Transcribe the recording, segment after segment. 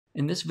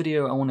In this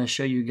video, I want to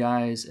show you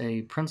guys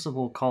a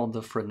principle called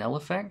the Fresnel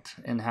effect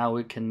and how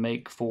it can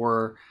make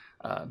for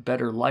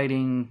better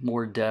lighting,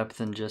 more depth,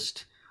 and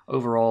just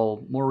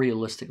overall more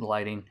realistic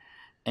lighting.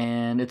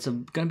 And it's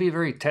going to be a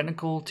very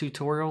technical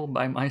tutorial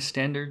by my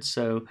standards,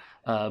 so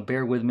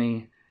bear with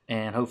me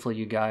and hopefully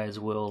you guys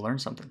will learn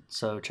something.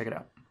 So check it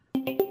out.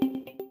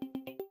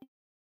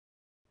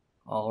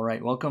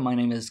 Alright, welcome. My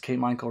name is K.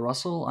 Michael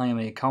Russell. I am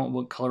a comic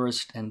book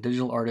colorist and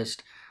digital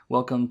artist.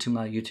 Welcome to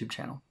my YouTube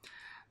channel.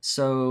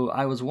 So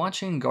I was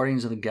watching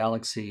Guardians of the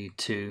Galaxy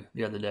 2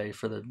 the other day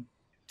for the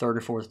third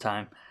or fourth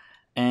time,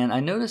 and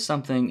I noticed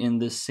something in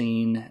this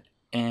scene,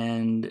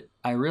 and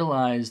I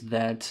realized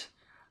that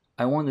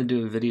I wanted to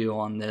do a video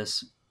on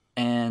this,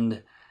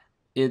 and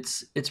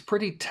it's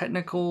pretty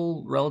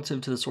technical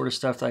relative to the sort of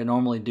stuff that I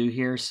normally do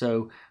here,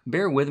 so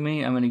bear with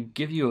me. I'm going to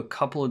give you a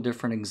couple of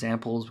different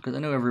examples because I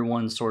know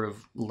everyone sort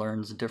of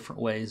learns different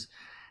ways,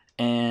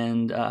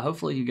 and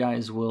hopefully you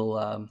guys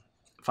will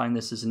find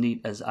this as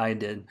neat as I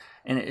did.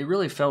 And it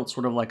really felt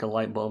sort of like a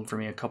light bulb for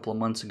me a couple of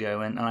months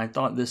ago, and I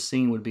thought this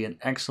scene would be an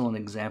excellent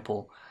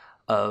example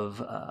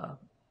of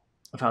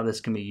how this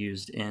can be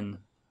used in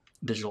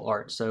digital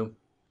art. So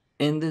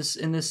in this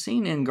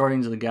scene in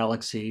Guardians of the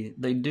Galaxy,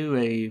 they do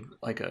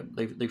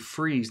they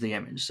freeze the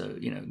image. So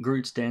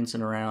Groot's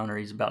dancing around, or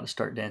he's about to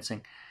start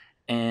dancing,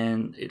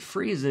 and it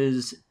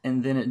freezes,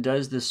 and then it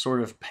does this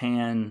sort of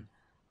pan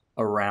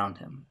around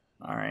him.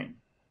 All right.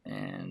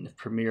 And if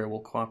Premiere will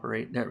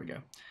cooperate, there we go.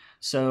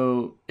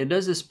 So it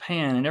does this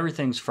pan and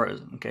everything's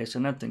frozen, okay, so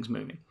nothing's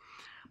moving.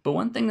 But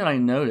one thing that I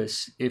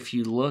notice, if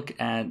you look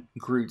at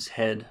Groot's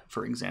head,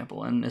 for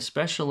example, and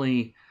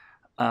especially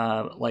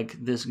like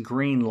this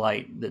green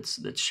light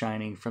that's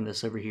shining from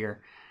this over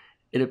here,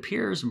 it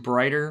appears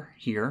brighter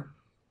here,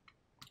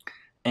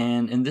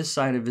 and in this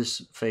side of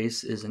his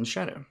face is in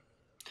shadow.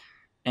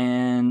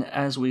 And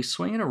as we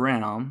swing it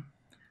around,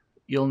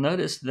 you'll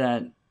notice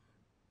that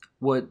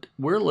what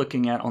we're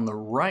looking at on the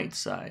right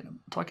side, I'm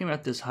talking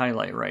about this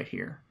highlight right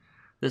here.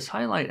 This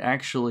highlight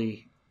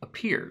actually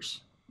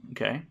appears,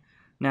 okay?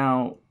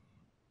 Now,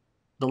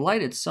 the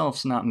light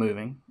itself's not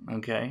moving,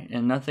 okay?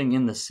 And nothing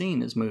in the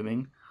scene is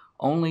moving.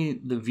 Only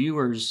the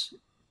viewer's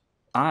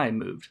eye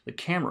moved, the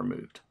camera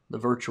moved, the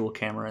virtual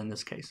camera in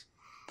this case.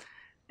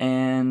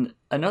 And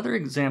another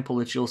example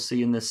that you'll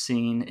see in this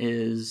scene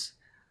is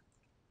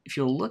if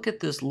you'll look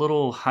at this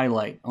little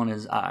highlight on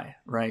his eye,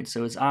 right?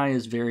 So his eye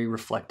is very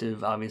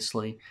reflective,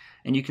 obviously,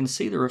 and you can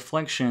see the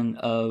reflection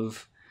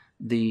of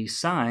the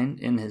sign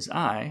in his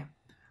eye,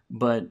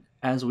 but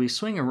as we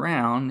swing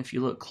around, if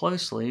you look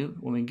closely,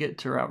 when we get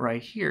to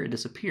right here, it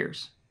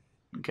disappears,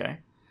 okay?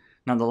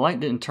 Now the light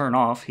didn't turn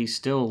off, he's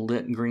still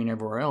lit green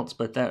everywhere else,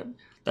 but that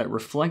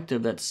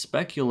reflective, that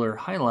specular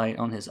highlight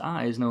on his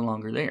eye is no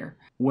longer there.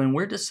 When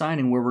we're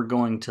deciding where we're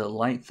going to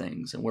light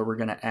things and where we're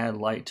going to add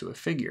light to a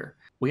figure,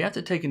 we have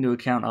to take into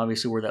account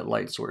obviously where that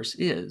light source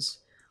is,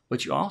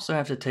 but you also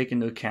have to take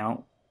into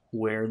account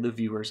where the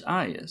viewer's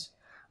eye is.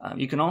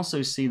 You can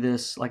also see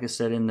this, like I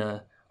said,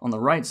 on the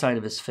right side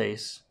of his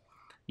face.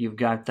 You've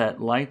got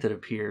that light that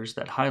appears,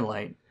 that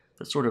highlight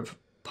that sort of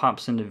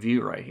pops into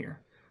view right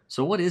here.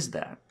 So what is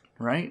that,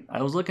 right?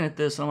 I was looking at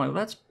this and I'm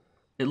like,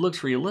 it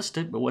looks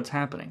realistic, but what's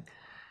happening?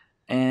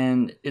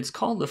 And it's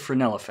called the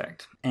Fresnel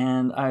effect.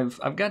 And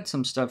I've got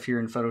some stuff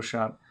here in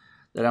Photoshop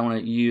that I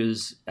want to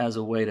use as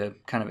a way to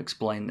kind of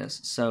explain this.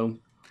 So,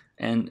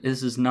 and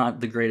this is not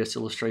the greatest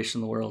illustration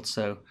in the world,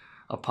 so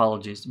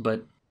apologies.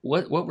 But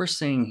what we're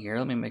seeing here,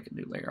 let me make a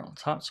new layer on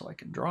top so I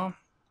can draw.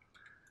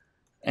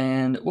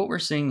 And what we're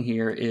seeing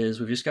here is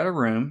we've just got a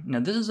room. Now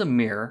this is a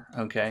mirror,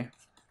 okay?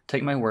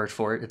 Take my word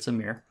for it, it's a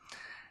mirror.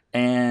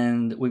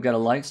 And we've got a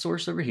light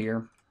source over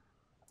here.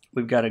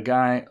 We've got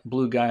a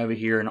blue guy over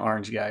here, an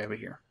orange guy over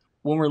here.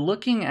 When we're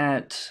looking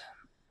at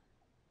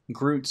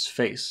Groot's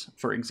face,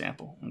 for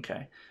example,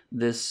 okay,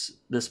 this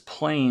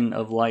plane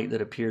of light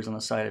that appears on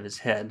the side of his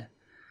head,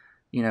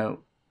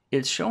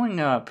 it's showing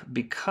up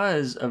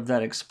because of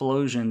that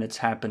explosion that's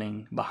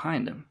happening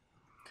behind him.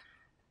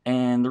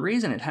 And the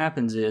reason it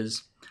happens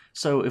is,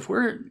 so if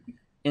we're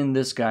in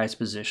this guy's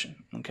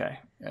position, okay,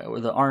 or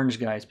the orange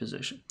guy's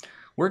position,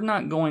 we're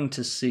not going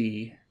to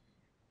see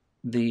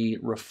the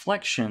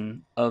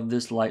reflection of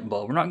this light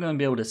bulb. We're not going to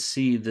be able to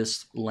see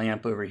this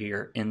lamp over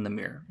here in the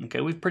mirror.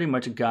 Okay, we've pretty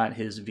much got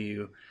his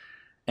view,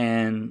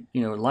 and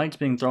light's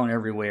being thrown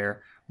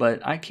everywhere,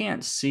 but I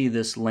can't see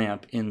this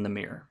lamp in the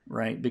mirror,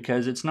 right?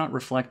 Because it's not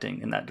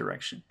reflecting in that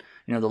direction.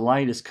 The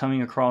light is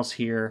coming across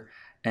here,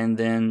 and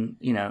then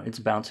it's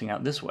bouncing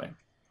out this way.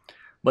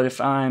 But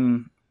if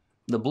I'm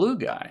the blue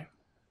guy,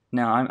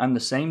 now I'm the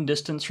same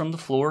distance from the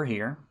floor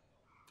here,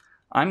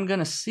 I'm going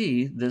to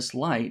see this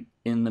light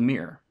in the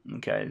mirror,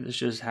 okay? It's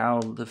just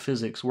how the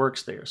physics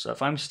works there. So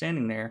if I'm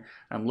standing there,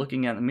 I'm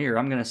looking at the mirror,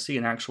 I'm going to see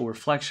an actual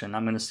reflection.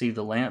 I'm going to see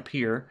the lamp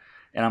here,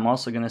 and I'm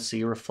also going to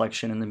see a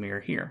reflection in the mirror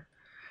here.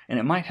 And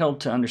it might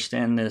help to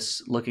understand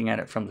this looking at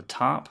it from the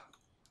top.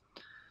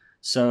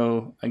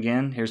 So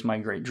again, here's my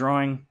great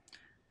drawing.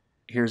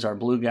 Here's our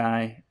blue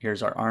guy,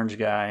 here's our orange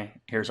guy,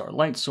 here's our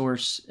light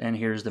source, and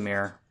here's the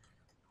mirror.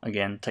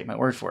 Again, take my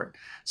word for it.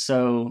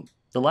 So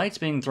the light's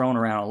being thrown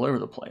around all over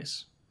the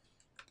place,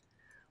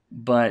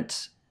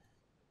 but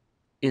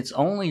it's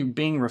only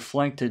being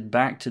reflected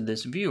back to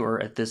this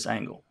viewer at this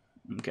angle.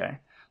 Okay,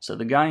 so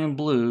the guy in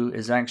blue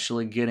is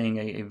actually getting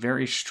a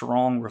very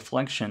strong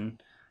reflection.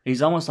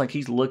 He's almost like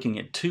he's looking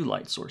at two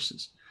light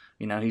sources.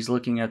 You know, he's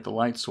looking at the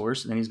light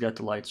source, and then he's got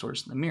the light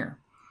source in the mirror.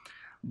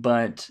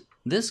 But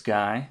this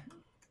guy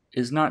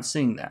is not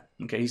seeing that.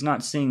 Okay, he's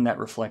not seeing that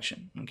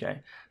reflection.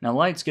 Okay, now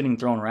light's getting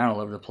thrown around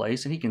all over the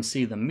place, and he can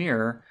see the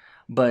mirror.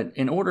 But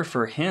in order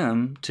for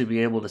him to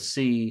be able to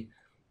see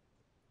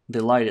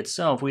the light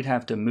itself, we'd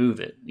have to move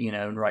it, you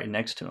know, right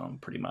next to him,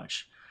 pretty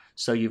much.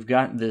 So you've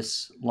got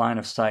this line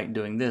of sight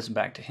doing this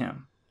back to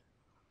him.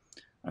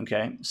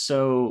 Okay,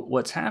 so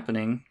what's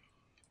happening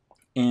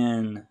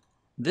in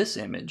this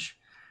image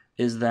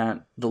is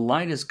that the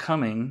light is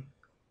coming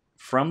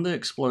from the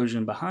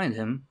explosion behind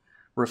him,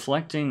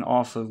 reflecting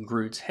off of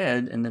Groot's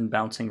head and then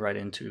bouncing right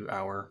into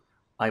our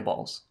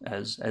eyeballs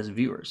as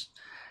viewers.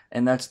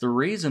 And that's the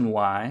reason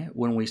why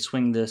when we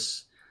swing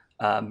this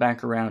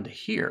back around to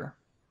here,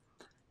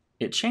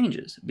 it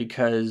changes,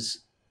 because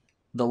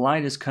the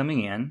light is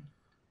coming in,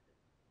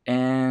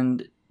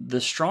 and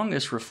the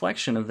strongest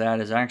reflection of that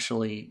is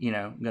actually, you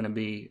know, going to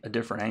be a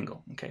different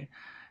angle. Okay,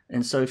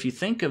 and so if you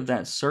think of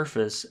that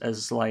surface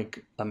as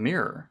like a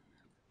mirror,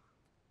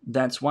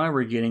 that's why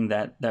we're getting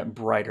that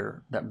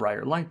brighter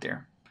light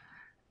there.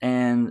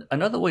 And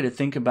another way to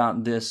think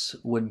about this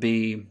would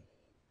be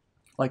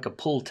like a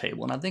pool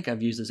table, and I think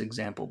I've used this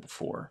example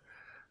before,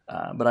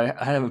 but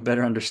I have a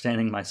better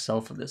understanding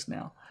myself of this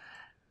now.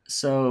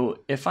 So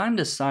if I'm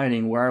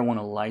deciding where I want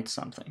to light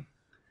something,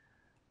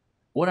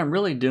 what I'm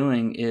really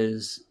doing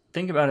is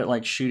think about it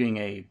like shooting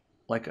a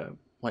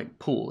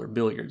pool or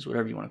billiards,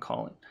 whatever you want to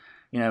call it.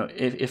 You know,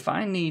 if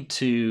I need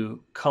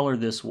to color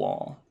this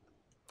wall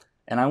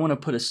and I want to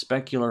put a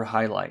specular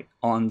highlight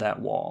on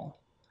that wall,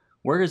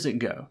 where does it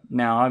go?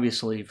 Now,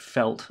 obviously,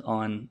 felt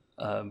on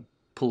a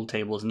pool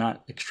table is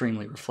not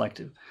extremely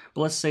reflective,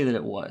 but let's say that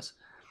it was.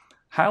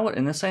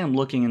 And let's say I'm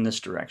looking in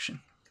this direction.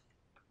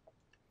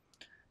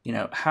 You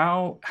know,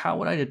 how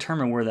would I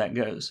determine where that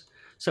goes?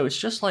 So it's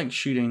just like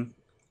shooting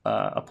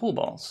a pool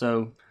ball.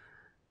 So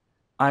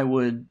I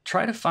would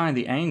try to find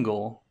the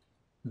angle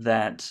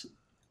that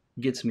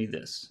gets me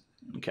this.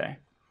 Okay,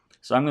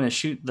 so I'm going to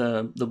shoot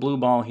the blue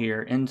ball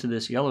here into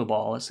this yellow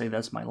ball. Let's say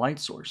that's my light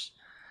source.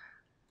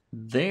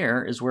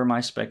 There is where my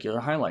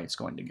specular highlight's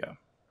going to go.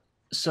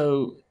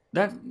 So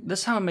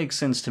that's how it makes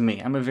sense to me.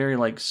 I'm a very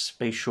like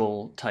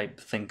spatial type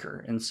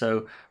thinker, and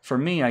so for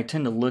me, I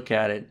tend to look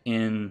at it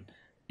in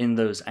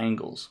those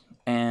angles.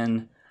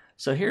 And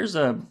so here's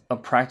a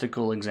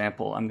practical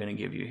example I'm going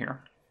to give you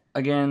here.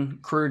 Again,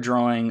 crude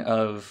drawing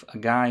of a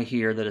guy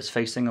here that is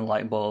facing a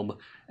light bulb,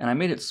 and I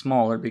made it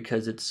smaller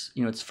because it's,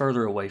 you know, it's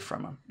further away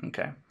from him.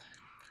 Okay,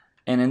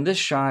 and in this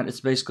shot,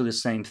 it's basically the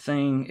same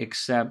thing,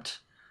 except,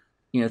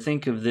 you know,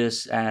 think of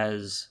this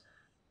as,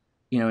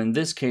 you know, in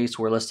this case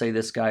where let's say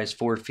this guy is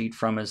 4 feet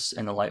from us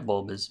and the light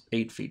bulb is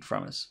 8 feet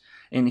from us.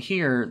 And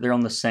here they're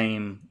on the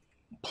same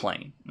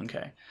plane.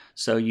 Okay,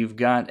 so you've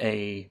got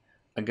a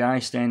guy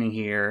standing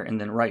here, and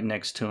then right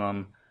next to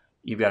him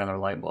you've got another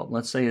light bulb.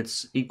 Let's say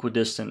it's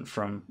equidistant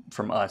from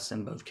us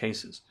in both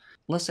cases.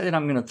 Let's say that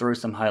I'm going to throw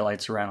some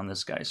highlights around on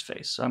this guy's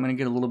face. So I'm going to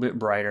get a little bit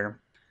brighter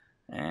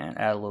and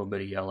add a little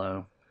bit of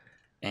yellow.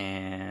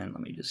 And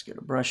let me just get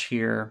a brush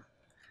here.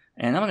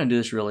 And I'm going to do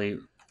this really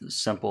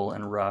simple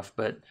and rough,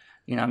 but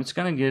you know, I'm just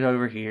going to get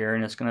over here,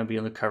 and it's going to be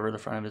on the cover of the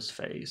front of his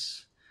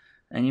face.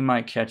 And you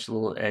might catch a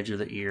little edge of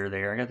the ear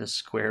there. I got this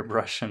square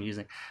brush I'm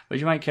using, but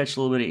you might catch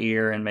a little bit of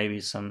ear and maybe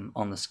some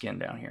on the skin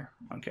down here.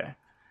 Okay,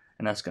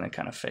 and that's going to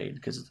kind of fade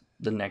because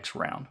the next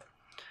round.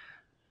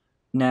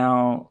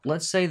 Now,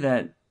 let's say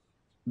that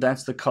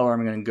that's the color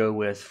I'm going to go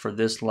with for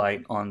this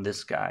light on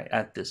this guy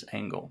at this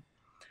angle.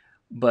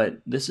 But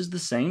this is the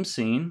same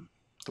scene.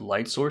 The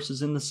light source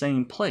is in the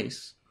same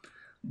place.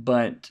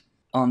 But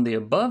on the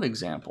above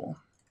example,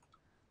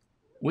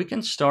 we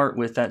can start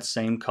with that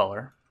same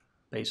color,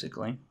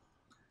 basically.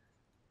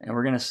 And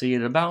we're going to see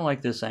it about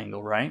like this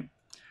angle, right?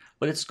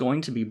 But it's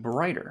going to be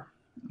brighter.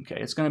 Okay,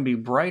 it's going to be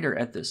brighter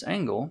at this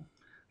angle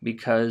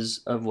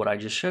because of what I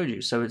just showed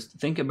you. So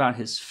think about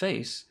his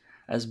face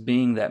as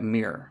being that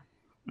mirror.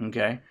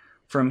 Okay,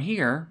 from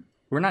here,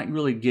 we're not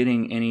really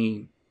getting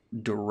any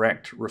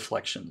direct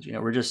reflections. You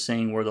know, we're just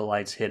seeing where the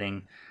light's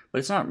hitting, but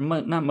it's not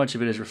much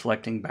of it is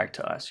reflecting back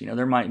to us. You know,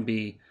 there might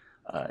be,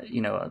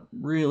 you know, a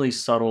really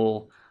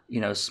subtle, you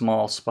know,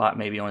 small spot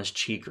maybe on his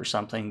cheek or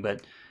something,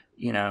 but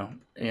you know,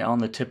 on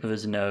the tip of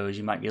his nose,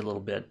 you might get a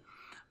little bit.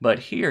 But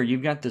here,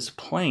 you've got this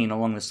plane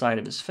along the side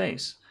of his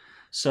face.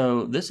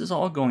 So this is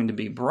all going to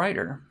be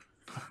brighter,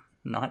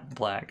 not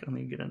black. Let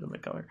me get into the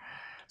color.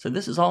 So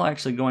this is all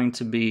actually going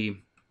to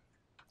be,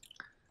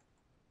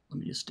 let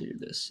me just do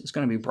this. It's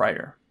going to be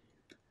brighter.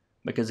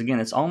 Because again,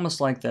 it's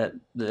almost like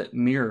the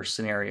mirror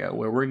scenario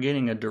where we're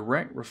getting a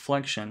direct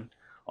reflection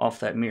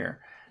off that mirror.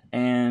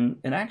 And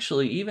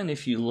actually, even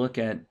if you look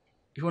at,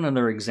 if you want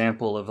another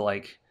example of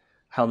like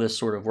how this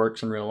sort of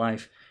works in real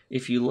life,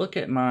 if you look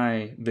at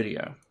my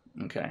video,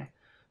 okay,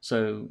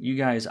 so you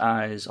guys'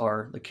 eyes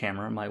are the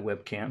camera, my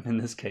webcam in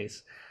this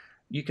case,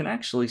 you can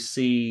actually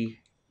see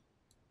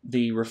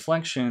the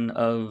reflection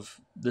of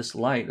this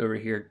light over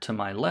here to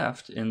my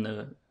left in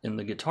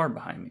the guitar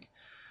behind me.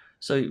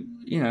 So,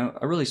 you know,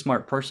 a really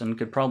smart person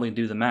could probably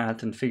do the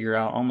math and figure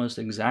out almost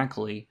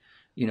exactly,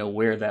 you know,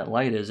 where that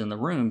light is in the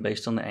room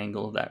based on the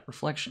angle of that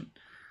reflection.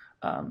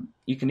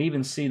 You can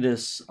even see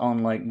this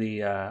on like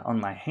the on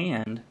my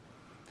hand,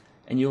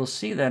 and you'll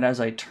see that as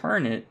I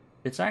turn it,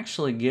 it's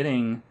actually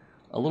getting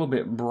a little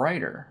bit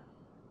brighter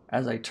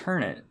as I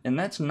turn it. And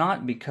that's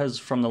not because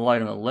from the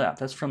light on the left,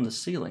 that's from the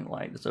ceiling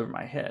light that's over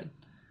my head.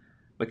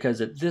 Because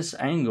at this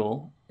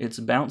angle, it's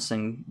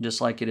bouncing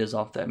just like it is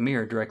off that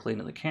mirror directly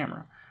into the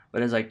camera.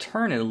 But as I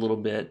turn it a little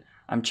bit,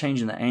 I'm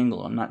changing the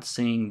angle. I'm not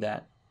seeing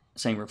that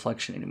same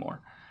reflection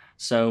anymore.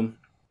 So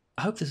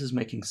I hope this is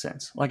making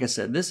sense. Like I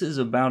said, this is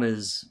about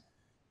as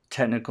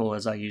technical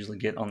as I usually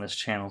get on this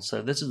channel.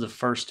 So this is the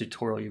first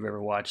tutorial you've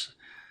ever watched.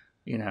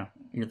 You know,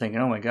 you're thinking,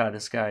 oh my God,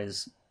 this guy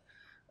is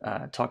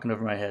talking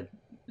over my head.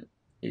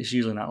 It's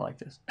usually not like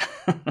this.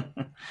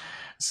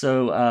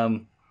 So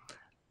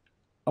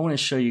I want to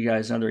show you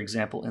guys another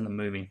example in the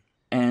movie.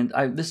 And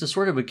this has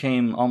sort of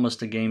became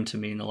almost a game to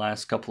me in the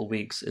last couple of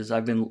weeks. Is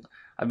I've been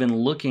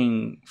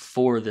looking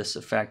for this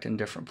effect in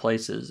different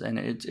places, and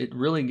it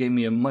really gave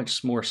me a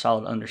much more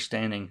solid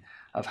understanding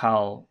of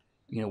how,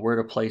 you know, where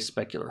to place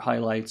specular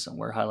highlights and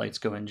where highlights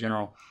go in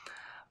general.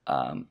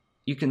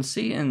 You can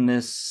see in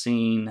this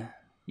scene,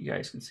 you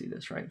guys can see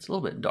this, right? It's a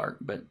little bit dark,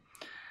 but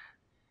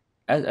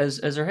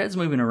as her head's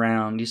moving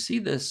around, you see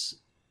this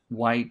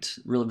white,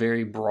 really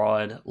very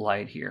broad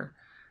light here.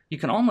 You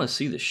can almost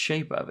see the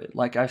shape of it.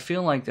 Like, I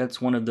feel like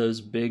that's one of those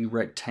big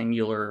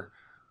rectangular,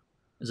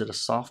 is it a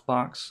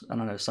softbox? I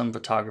don't know, some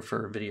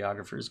photographer or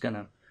videographer is going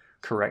to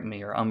correct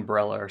me, or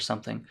umbrella or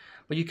something.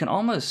 But you can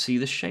almost see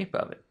the shape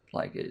of it,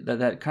 like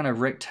that kind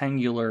of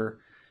rectangular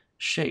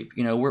shape.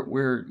 You know,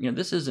 you know,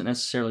 this isn't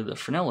necessarily the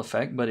Fresnel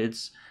effect, but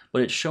it's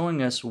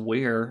showing us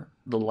where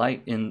the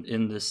light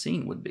in this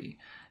scene would be.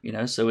 You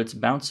know, so it's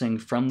bouncing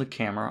from the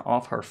camera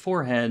off her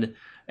forehead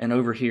and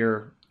over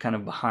here kind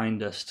of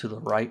behind us to the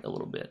right a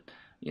little bit,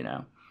 you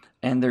know.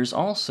 And there's a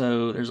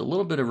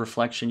little bit of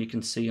reflection you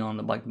can see on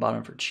the bottom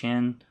of her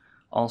chin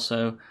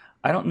also.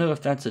 I don't know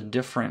if that's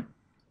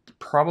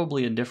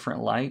probably a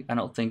different light. I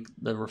don't think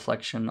the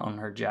reflection on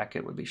her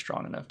jacket would be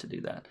strong enough to do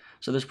that.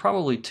 So there's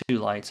probably two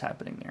lights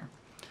happening there.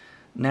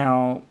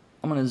 Now,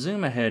 I'm going to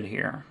zoom ahead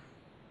here.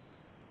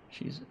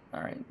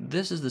 All right,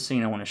 this is the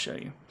scene I want to show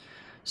you.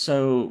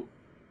 So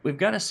we've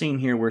got a scene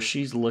here where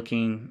she's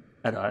looking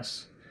at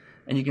us,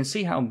 and you can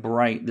see how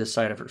bright this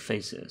side of her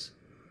face is.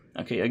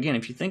 Okay, again,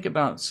 if you think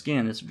about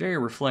skin, it's very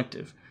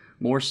reflective,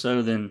 more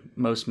so than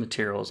most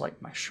materials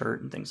like my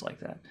shirt and things like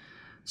that.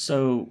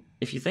 So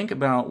if you think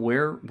about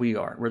where we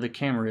are, where the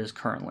camera is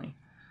currently,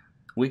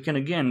 we can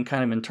again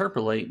kind of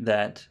interpolate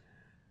that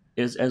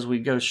as we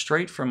go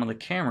straight from the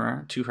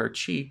camera to her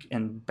cheek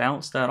and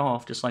bounce that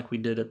off just like we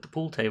did at the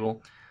pool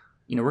table,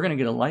 you know, we're going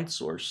to get a light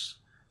source,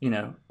 you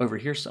know, over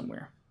here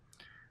somewhere.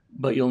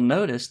 But you'll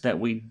notice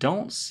that we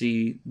don't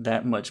see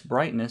that much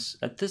brightness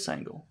at this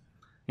angle.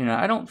 You know,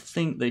 I don't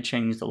think they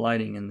changed the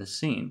lighting in this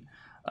scene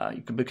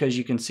because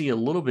you can see a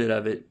little bit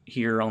of it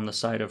here on the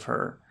side of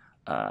her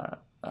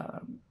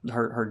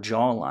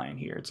jawline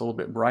here. It's a little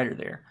bit brighter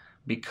there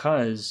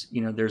because,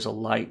 you know, there's a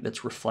light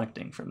that's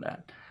reflecting from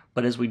that.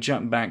 But as we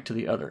jump back to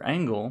the other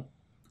angle,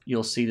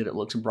 you'll see that it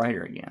looks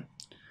brighter again.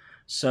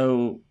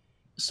 So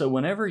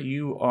whenever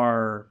you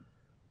are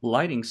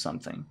lighting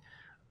something,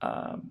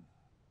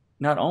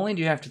 not only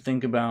do you have to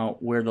think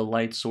about where the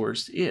light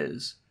source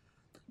is,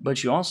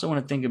 but you also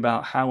want to think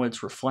about how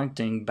it's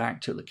reflecting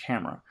back to the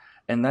camera.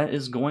 And that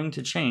is going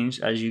to change,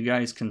 as you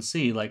guys can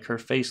see. Like, her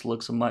face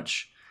looks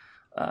much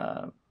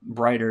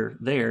brighter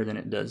there than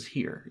it does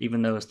here,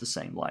 even though it's the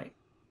same light.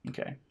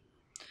 Okay.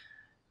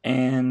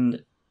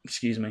 And,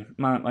 excuse me,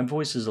 my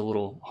voice is a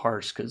little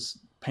harsh because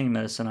pain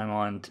medicine I'm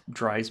on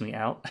dries me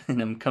out,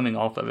 and I'm coming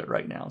off of it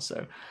right now.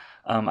 So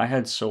I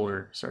had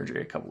shoulder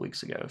surgery a couple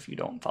weeks ago, if you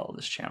don't follow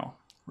this channel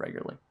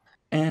regularly.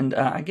 And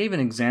I gave an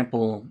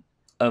example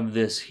of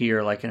this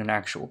here, like in an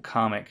actual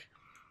comic.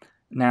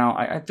 Now,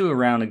 I threw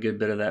around a good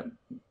bit of that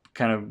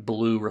kind of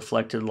blue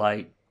reflected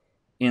light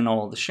in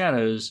all the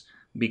shadows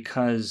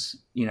because,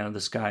 you know,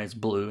 the sky is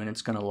blue and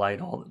it's going to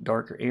light all the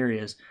darker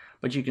areas.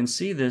 But you can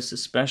see this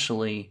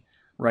especially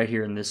right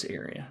here in this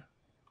area.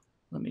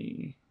 Let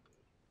me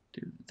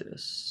do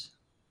this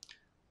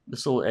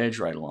little edge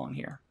right along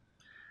here.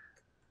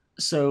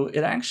 So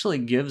it actually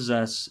gives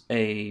us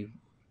a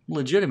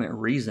legitimate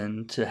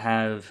reason to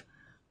have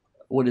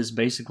what is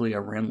basically a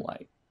rim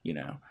light. You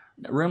know,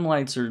 rim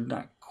lights are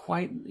not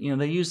quite, you know,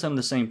 they use some of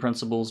the same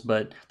principles,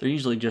 but they're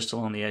usually just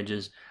along the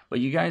edges.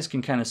 But you guys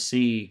can kind of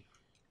see,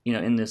 you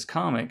know, in this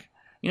comic,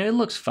 you know, it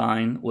looks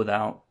fine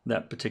without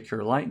that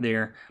particular light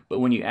there, but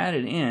when you add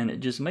it in, it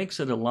just makes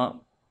it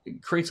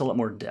it creates a lot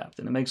more depth,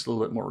 and it makes it a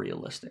little bit more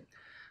realistic.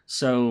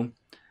 So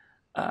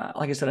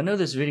like I said, I know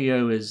this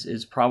video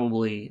is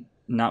probably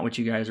not what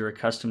you guys are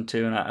accustomed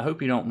to, and I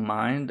hope you don't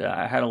mind.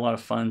 I had a lot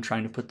of fun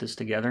trying to put this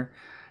together.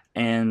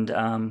 And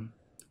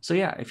so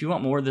yeah, if you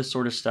want more of this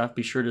sort of stuff,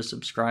 be sure to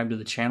subscribe to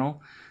the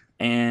channel.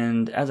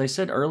 And as I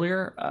said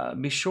earlier,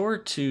 be sure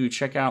to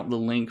check out the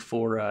link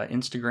for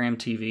Instagram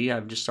TV.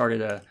 I've just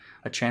started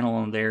a channel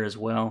on there as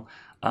well.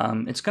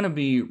 It's going to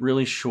be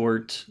really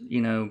short,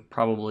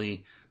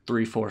 probably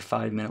 3, 4,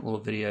 5 minute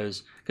little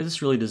videos, because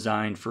it's really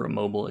designed for a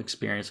mobile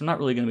experience. I'm not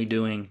really going to be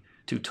doing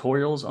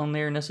tutorials on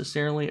there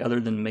necessarily, other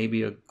than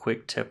maybe a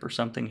quick tip or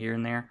something here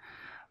and there.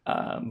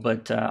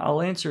 But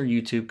I'll answer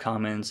YouTube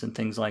comments and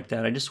things like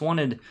that. I just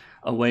wanted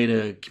a way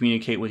to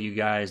communicate with you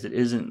guys that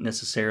isn't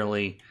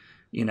necessarily,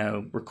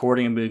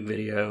 recording a big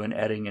video and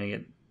editing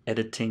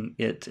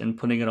it and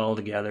putting it all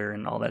together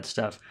and all that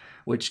stuff,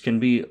 which can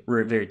be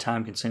very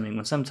time consuming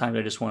when sometimes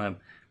I just want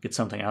to get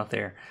something out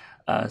there.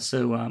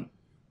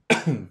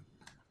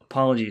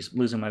 Apologies,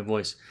 losing my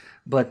voice.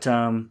 But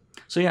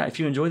so yeah, if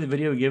you enjoyed the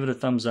video, give it a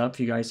thumbs up. If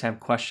you guys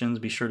have questions,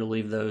 be sure to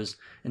leave those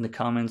in the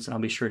comments and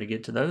I'll be sure to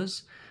get to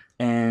those.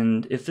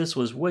 And if this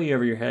was way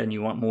over your head and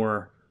you want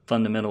more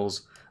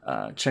fundamentals,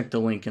 check the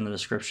link in the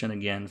description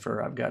again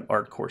I've got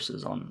art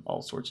courses on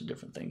all sorts of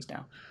different things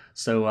now.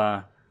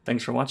 So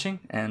thanks for watching,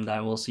 and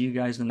I will see you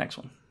guys in the next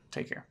one.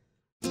 Take care.